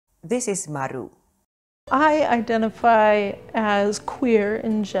This is Maru. I identify as queer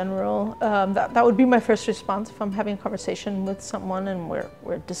in general. That would be my first response if I'm having a conversation with someone and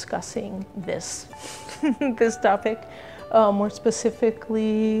we're discussing this, this topic. More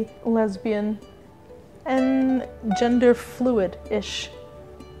specifically, lesbian and gender fluid-ish.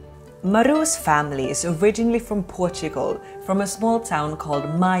 Maru's family is originally from Portugal, from a small town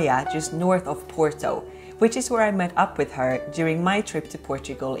called Maia, just north of Porto, which is where I met up with her during my trip to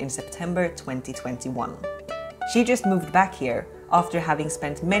Portugal in September 2021. She just moved back here after having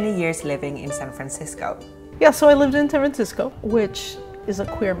spent many years living in San Francisco. Yeah, so I lived in San Francisco, which is a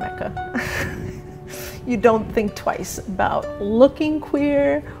queer mecca. You don't think twice about looking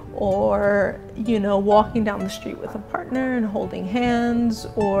queer or, walking down the street with a partner and holding hands,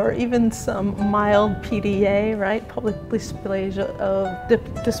 or even some mild PDA, right? Public displays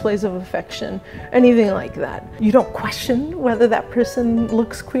of affection, anything like that. You don't question whether that person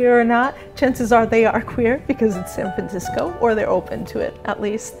looks queer or not. Chances are they are queer because it's San Francisco, or they're open to it at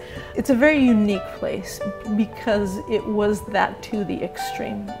least. It's a very unique place because it was that to the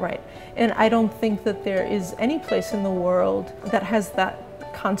extreme, right? And I don't think that there is any place in the world that has that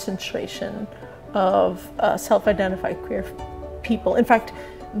concentration of self-identified queer people. In fact,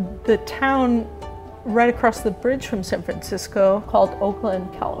 the town right across the bridge from San Francisco, called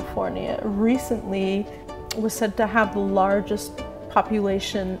Oakland, California, recently was said to have the largest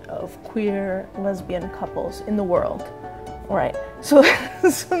population of queer lesbian couples in the world. Right, so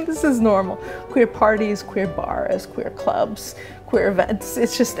this is normal. Queer parties, queer bars, queer clubs, queer events,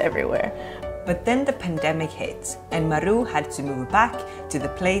 it's just everywhere. But then the pandemic hit, and Maru had to move back to the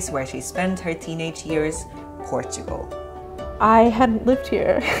place where she spent her teenage years, Portugal. I hadn't lived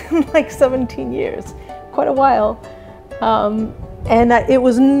here in like 17 years, quite a while. And it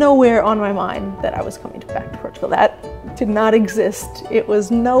was nowhere on my mind that I was coming back to Portugal. That did not exist. It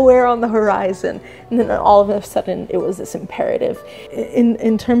was nowhere on the horizon. And then all of a sudden, it was this imperative.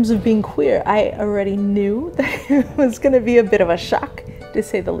 In terms of being queer, I already knew that it was going to be a bit of a shock, to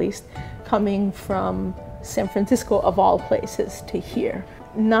say the least, coming from San Francisco, of all places, to here.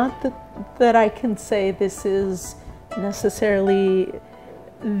 Not that I can say this is necessarily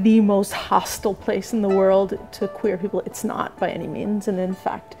the most hostile place in the world to queer people. It's not by any means. And in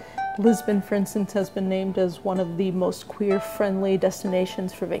fact, Lisbon, for instance, has been named as one of the most queer-friendly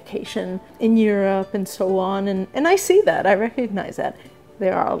destinations for vacation in Europe and so on. And I see that, I recognize that.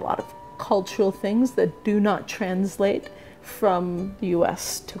 There are a lot of cultural things that do not translate from the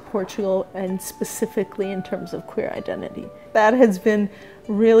US to Portugal, and specifically in terms of queer identity. That has been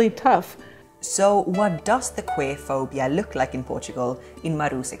really tough. So what does the queer phobia look like in Portugal, in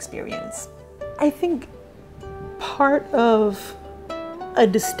Maru's experience? I think part of a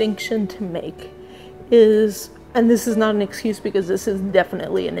distinction to make is, and this is not an excuse because this is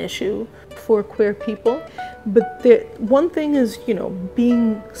definitely an issue for queer people, but one thing is,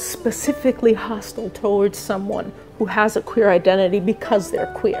 being specifically hostile towards someone who has a queer identity because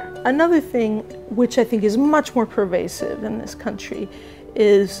they're queer. Another thing, which I think is much more pervasive in this country,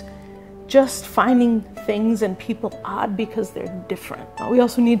 is just finding things and people odd because they're different. We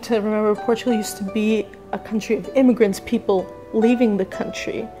also need to remember Portugal used to be a country of immigrants, people leaving the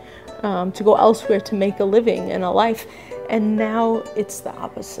country to go elsewhere to make a living and a life. And now it's the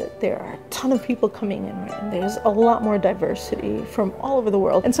opposite. There are a ton of people coming in, right? And there's a lot more diversity from all over the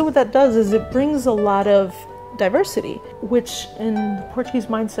world. And so what that does is it brings a lot of diversity, which in the Portuguese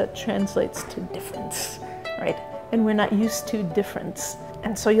mindset translates to difference, right? And we're not used to difference.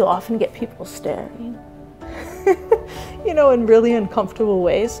 And so you'll often get people staring, in really uncomfortable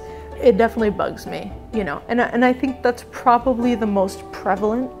ways. It definitely bugs me, and I think that's probably the most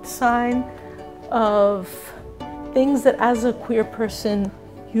prevalent sign of things that as a queer person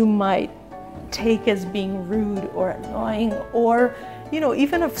you might take as being rude or annoying, or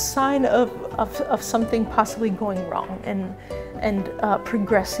even a sign of something possibly going wrong and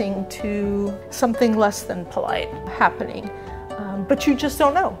progressing to something less than polite happening. But you just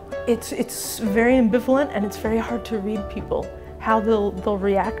don't know. It's very ambivalent, and it's very hard to read people, how they'll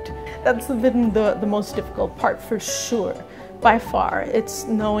react. That's been the most difficult part, for sure, by far. It's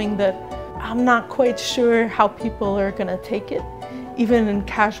knowing that I'm not quite sure how people are gonna take it, even in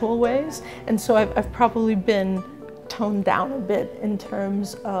casual ways. And so I've probably been toned down a bit in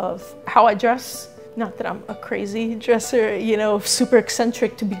terms of how I dress. Not that I'm a crazy dresser, super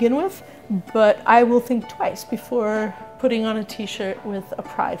eccentric to begin with, but I will think twice before putting on a t-shirt with a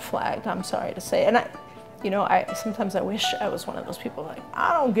pride flag, I'm sorry to say. And sometimes I wish I was one of those people like,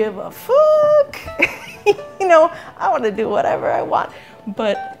 I don't give a fuck. I want to do whatever I want.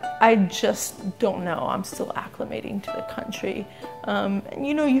 But I just don't know. I'm still acclimating to the country. And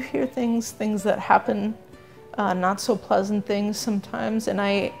you know, you hear things that happen, not so pleasant things sometimes, and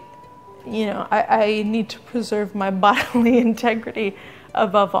I need to preserve my bodily integrity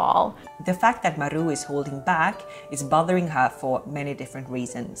above all. The fact that Maru is holding back is bothering her for many different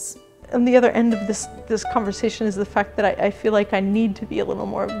reasons. On the other end of this conversation is the fact that I feel like I need to be a little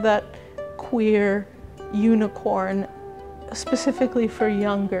more of that queer unicorn, specifically for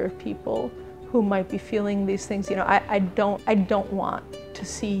younger people who might be feeling these things. You know, I don't want to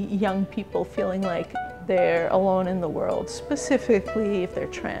see young people feeling like they're alone in the world, specifically if they're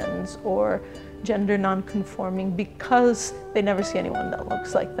trans or gender non-conforming, because they never see anyone that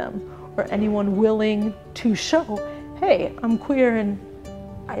looks like them or anyone willing to show, hey, I'm queer and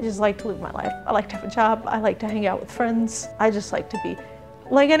I just like to live my life. I like to have a job. I like to hang out with friends. I just like to be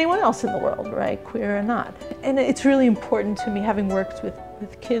like anyone else in the world, right? Queer or not. And it's really important to me, having worked with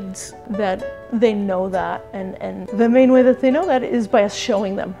kids, that they know that. And the main way that they know that is by us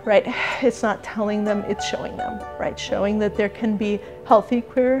showing them, right? It's not telling them, it's showing them, right? Showing that there can be healthy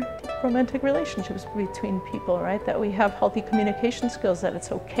queer romantic relationships between people, right? That we have healthy communication skills, that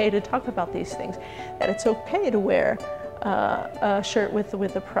it's okay to talk about these things, that it's okay to wear a shirt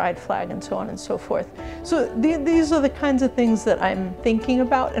with a pride flag and so on and so forth. So these are the kinds of things that I'm thinking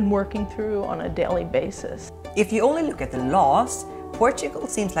about and working through on a daily basis. If you only look at the laws, Portugal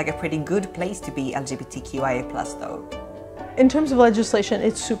seems like a pretty good place to be LGBTQIA+ though. In terms of legislation,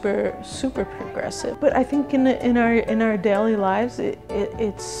 it's super progressive. But I think in our daily lives,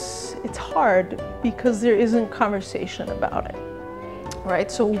 it's hard because there isn't conversation about it, right?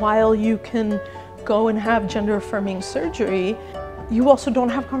 So while you can go and have gender-affirming surgery, you also don't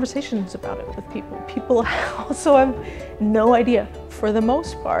have conversations about it with people. People also have no idea, for the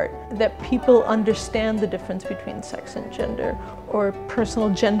most part, that people understand the difference between sex and gender or personal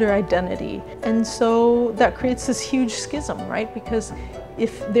gender identity. And so that creates this huge schism, right? Because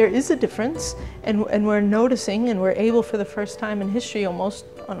if there is a difference and we're noticing and we're able for the first time in history almost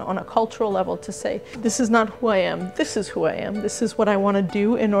on a cultural level to say, this is not who I am, this is who I am, this is what I want to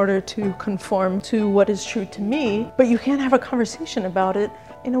do in order to conform to what is true to me, but you can't have a conversation about it.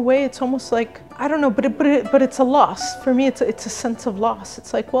 In a way, it's almost like, I don't know, but it's a loss. For me, it's a sense of loss.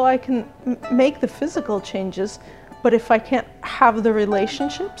 It's like, well, I can make the physical changes, but if I can't have the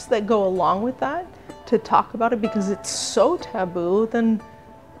relationships that go along with that to talk about it because it's so taboo, then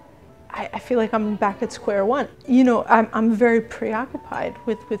I feel like I'm back at square one. You know, I'm very preoccupied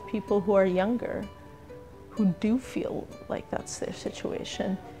with people who are younger, who do feel like that's their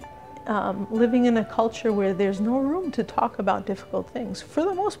situation. Living in a culture where there's no room to talk about difficult things, for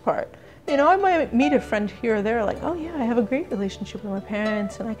the most part. You know, I might meet a friend here or there like, oh yeah, I have a great relationship with my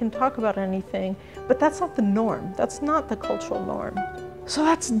parents and I can talk about anything, but that's not the norm. That's not the cultural norm. So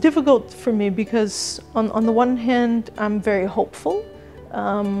that's difficult for me because on the one hand, I'm very hopeful.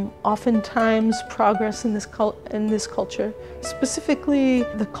 Oftentimes progress in this culture, specifically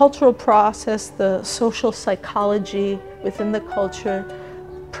the cultural process, the social psychology within the culture,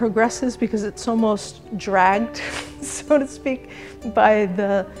 progresses because it's almost dragged, so to speak, by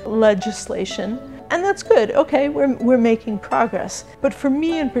the legislation. And that's good. Okay, we're making progress. But for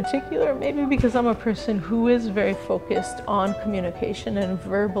me in particular, maybe because I'm a person who is very focused on communication and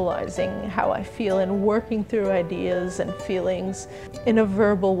verbalizing how I feel and working through ideas and feelings in a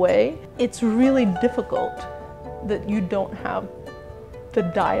verbal way, it's really difficult that you don't have the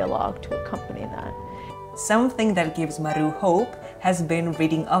dialogue to accompany that. Something that gives Maru hope has been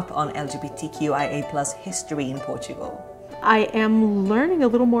reading up on LGBTQIA+ history in Portugal. I am learning a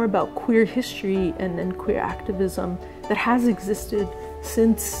little more about queer history and queer activism that has existed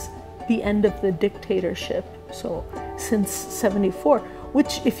since the end of the dictatorship, so since '74,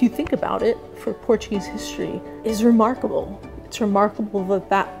 which, if you think about it, for Portuguese history, is remarkable. It's remarkable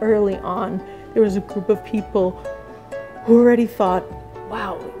that early on there was a group of people who already thought,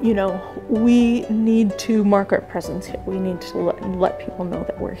 wow, you know, we need to mark our presence here. We need to let people know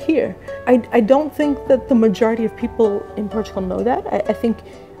that we're here. I don't think that the majority of people in Portugal know that. I think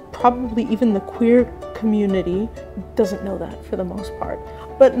probably even the queer community doesn't know that for the most part.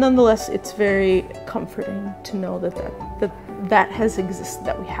 But nonetheless, it's very comforting to know that has existed,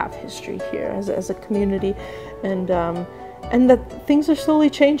 that we have history here as a community, and that things are slowly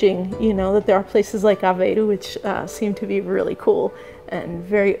changing. You know, that there are places like Aveiro which seem to be really cool and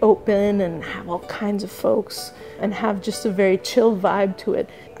very open and have all kinds of folks and have just a very chill vibe to it.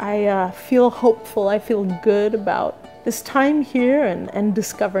 I feel hopeful, I feel good about this time here and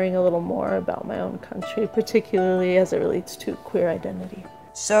discovering a little more about my own country, particularly as it relates to queer identity.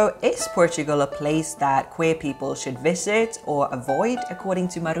 So is Portugal a place that queer people should visit or avoid, according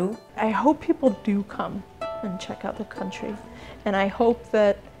to Maru? I hope people do come and check out the country. And I hope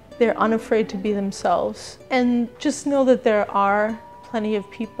that they're unafraid to be themselves. And just know that there are plenty of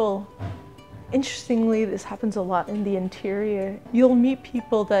people. Interestingly, this happens a lot in the interior. You'll meet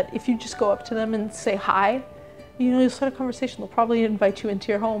people that if you just go up to them and say hi, you'll start a conversation. They'll probably invite you into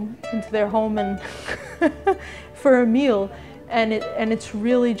their home and for a meal. And it's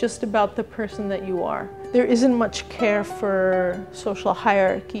really just about the person that you are. There isn't much care for social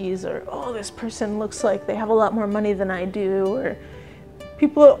hierarchies or, oh, this person looks like they have a lot more money than I do, or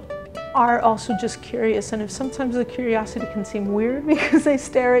people are also just curious, and if sometimes the curiosity can seem weird because they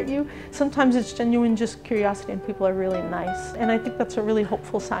stare at you, sometimes it's genuine just curiosity and people are really nice. And I think that's a really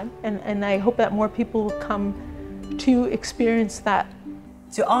hopeful sign, and I hope that more people will come to experience that.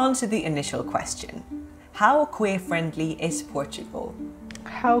 To answer the initial question, how queer-friendly is Portugal?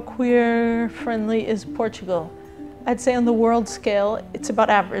 How queer-friendly is Portugal? I'd say on the world scale, it's about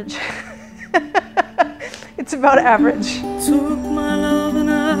average. It's about average.